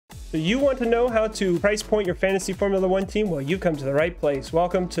So you want to know how to price point your fantasy Formula One team? Well, you've come to the right place.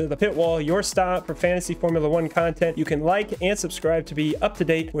 Welcome to the Pitwall, your stop for fantasy Formula One content. You can like and subscribe to be up to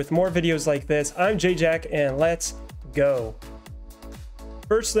date with more videos like this. I'm J-Jack, and let's go.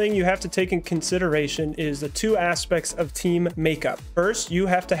 First thing you have to take in consideration is the two aspects of team makeup. First, you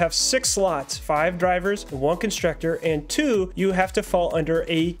have to have 6 slots, 5 drivers, 1 constructor, and 2, you have to fall under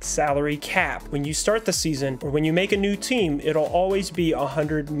a salary cap. When you start the season or when you make a new team, it'll always be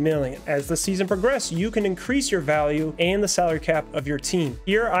 100 million. As the season progresses, you can increase your value and the salary cap of your team.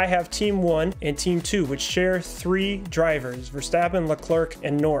 Here I have Team 1 and Team 2, which share 3 drivers, Verstappen, Leclerc,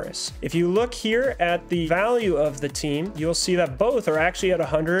 and Norris. If you look here at the value of the team, you'll see that both are actually at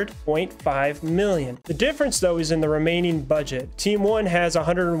 100.5 million. The difference though is in the remaining budget. Team 1 has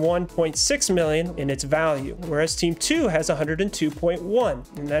 101.6 million in its value, whereas Team 2 has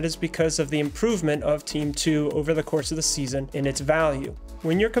 102.1, and that is because of the improvement of Team 2 over the course of the season in its value.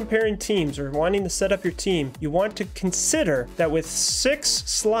 When you're comparing teams or wanting to set up your team, you want to consider that with 6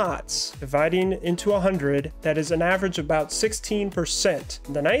 slots dividing into 100, that is an average of about 16%.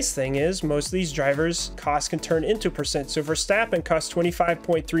 The nice thing is most of these drivers costs can turn into percent. So Verstappen costs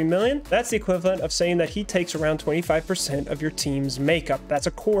 25.3 million. That's the equivalent of saying that he takes around 25% of your team's makeup. That's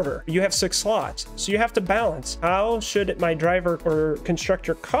a quarter. You have 6 slots. So you have to balance. How should my driver or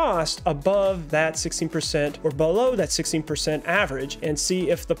constructor cost above that 16% or below that 16% average, and see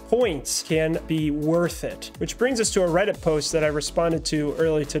if the points can be worth it. Which brings us to a Reddit post that I responded to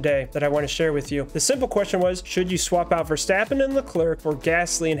earlier today that I want to share with you. The simple question was, should you swap out Verstappen and Leclerc for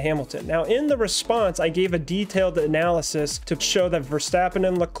Gasly and Hamilton? Now in the response, I gave a detailed analysis to show that Verstappen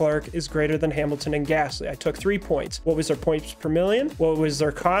and Leclerc is greater than Hamilton and Gasly. I took 3 points. What was their points per million? What was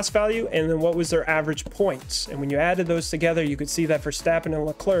their cost value? And then what was their average points? And when you added those together, you could see that Verstappen and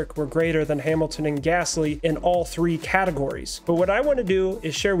Leclerc were greater than Hamilton and Gasly in all 3 categories. But what I want to do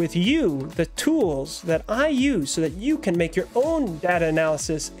is share with you the tools that I use so that you can make your own data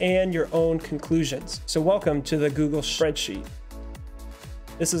analysis and your own conclusions. So welcome to the Google spreadsheet.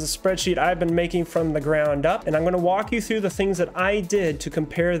 This is a spreadsheet I've been making from the ground up, and I'm going to walk you through the things that I did to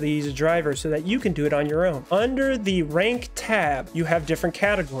compare these drivers so that you can do it on your own. Under the rank tab, you have different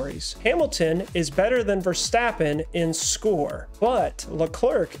categories. Hamilton is better than Verstappen in score, but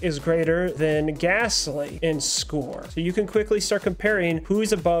Leclerc is greater than Gasly in score. So you can quickly start comparing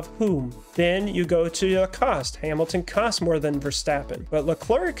who's above whom. Then you go to the cost. Hamilton costs more than Verstappen, but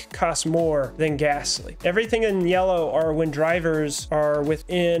Leclerc costs more than Gasly. Everything in yellow are when drivers are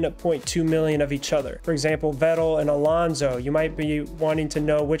within 0.2 million of each other. For example, Vettel and Alonso, you might be wanting to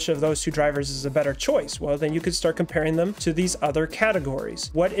know which of those 2 drivers is a better choice. Well, then you could start comparing them to these other categories.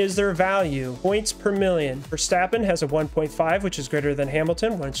 What is their value? Points per million. Verstappen has a 1.5, which is greater than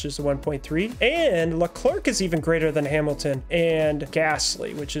Hamilton, which is a 1.3. And Leclerc is even greater than Hamilton and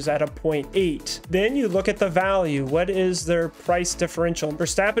Gasly, which is at a 0.8. Then you look at the value. What is their price differential?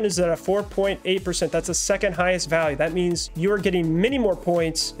 Verstappen is at a 4.8%. That's the second highest value. That means you are getting many more points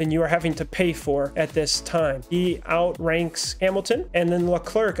than you are having to pay for at this time. He outranks Hamilton, and then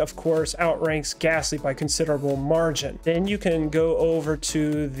Leclerc, of course, outranks Gasly by considerable margin. Then you can go over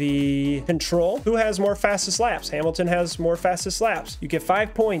to the control. Who has more fastest laps? Hamilton has more fastest laps. You get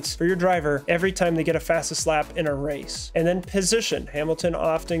 5 points for your driver every time they get a fastest lap in a race. And then position. Hamilton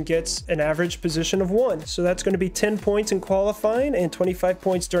often gets an average position of 1. So that's going to be 10 points in qualifying and 25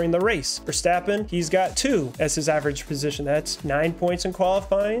 points during the race. Verstappen, he's got 2 as his average position. That's 9 points in qualifying,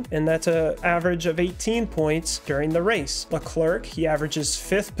 and that's an average of 18 points during the race. Leclerc, he averages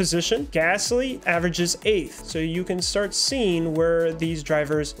 5th position. Gasly averages 8th. So you can start seeing where these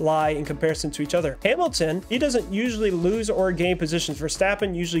drivers lie in comparison to each other. Hamilton, he doesn't usually lose or gain positions.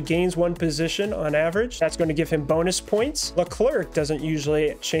 Verstappen usually gains 1 position on average. That's going to give him bonus points. Leclerc doesn't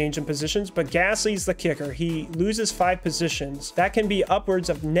usually change in positions, but Gasly's the kicker. He loses 5 positions. That can be upwards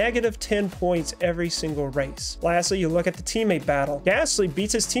of negative 10 points every single race. Lastly, you look at the teammate battle. Gasly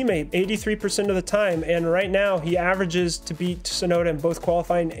beats his teammate 83% of the time, and right now he averages to beat Tsunoda in both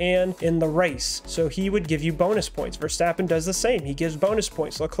qualifying and in the race. So he would give you bonus points. Verstappen does the same. He gives bonus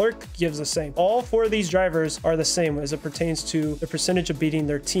points. Leclerc gives the same. All 4 of these drivers are the same as it pertains to the percentage of beating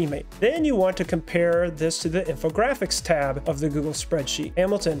their teammate. Then you want to compare this to the Infographics tab of the Google spreadsheet.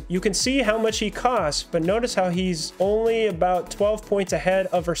 Hamilton, you can see how much he costs, but notice how he's only about 12 points ahead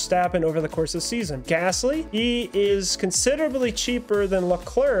of Verstappen over the course of the season. Gasly, he is considerably cheaper cheaper than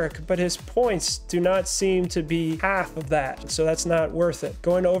Leclerc, but his points do not seem to be half of that. So that's not worth it.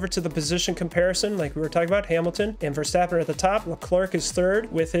 Going over to the position comparison, like we were talking about, Hamilton and Verstappen are at the top. Leclerc is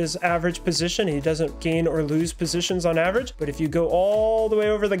third with his average position. He doesn't gain or lose positions on average. But if you go all the way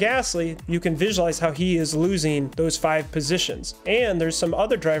over the Gasly, you can visualize how he is losing those 5 positions. And there's some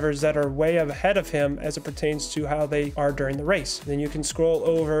other drivers that are way ahead of him as it pertains to how they are during the race. Then you can scroll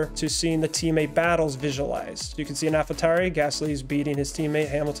over to seeing the teammate battles visualized. You can see in AlphaTauri, Gasly is beating his teammate,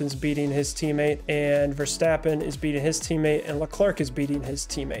 Hamilton's beating his teammate, and Verstappen is beating his teammate, and Leclerc is beating his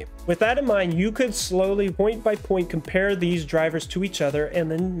teammate. With that in mind, you could slowly point by point compare these drivers to each other and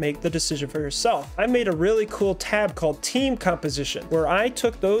then make the decision for yourself. I made a really cool tab called Team Composition, where I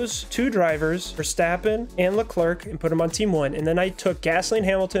took those 2 drivers, Verstappen and Leclerc, and put them on Team 1. And then I took Gasly and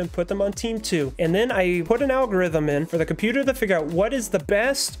Hamilton and put them on Team 2. And then I put an algorithm in for the computer to figure out what is the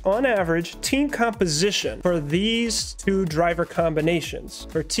best, on average, team composition for these 2 driver combinations.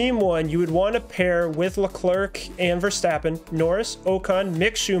 For Team 1, you would want to pair with Leclerc and Verstappen, Norris, Ocon,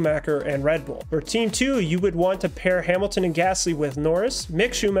 Mick Schumacher, and Red Bull. For Team 2, you would want to pair Hamilton and Gasly with Norris,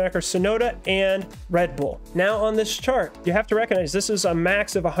 Mick Schumacher, Tsunoda, and Red Bull. Now on this chart, you have to recognize this is a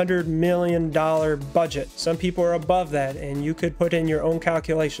max of $100 million budget. Some people are above that, and you could put in your own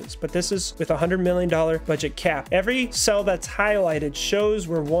calculations, but this is with a $100 million budget cap. Every cell that's highlighted shows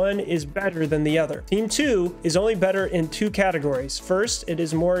where one is better than the other. Team 2 is only better in 2 categories. First, it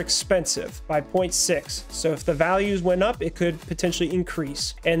is more expensive by 0.6. So if the values went up, it could potentially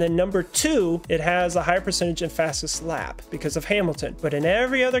increase. And then number 2, it has a higher percentage and fastest lap because of Hamilton. But in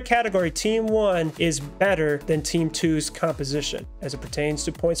every other category, Team 1 is better than Team 2's composition as it pertains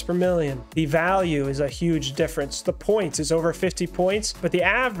to points per million. The value is a huge difference. The points is over 50 points, but the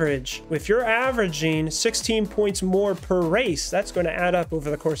average, if you're averaging 16 points more per race, that's going to add up over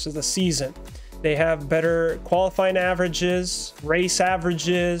the course of the season. They have better qualifying averages, race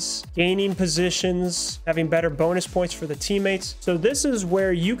averages, gaining positions, having better bonus points for the teammates. So this is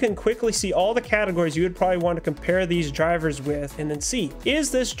where you can quickly see all the categories you would probably want to compare these drivers with and then see,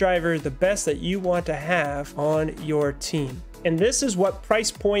 is this driver the best that you want to have on your team? And this is what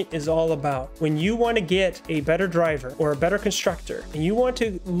price point is all about. When you want to get a better driver or a better constructor, and you want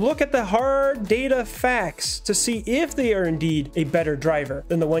to look at the hard data facts to see if they are indeed a better driver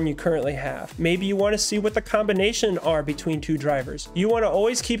than the one you currently have. Maybe you want to see what the combination are between 2 drivers. You want to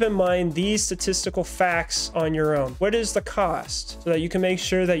always keep in mind these statistical facts on your own. What is the cost so that you can make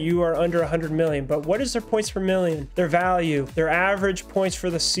sure that you are under 100 million? But what is their points per million, their value, their average points for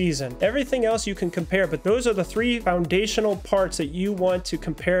the season? Everything else you can compare, but those are the 3 foundational parts that you want to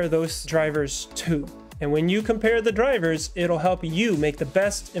compare those drivers to. And when you compare the drivers, it'll help you make the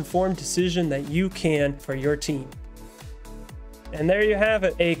best informed decision that you can for your team. And there you have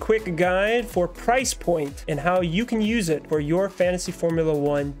it, a quick guide for price point and how you can use it for your Fantasy Formula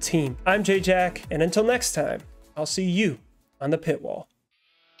 1 team. I'm J-Jack, and until next time, I'll see you on the pit wall.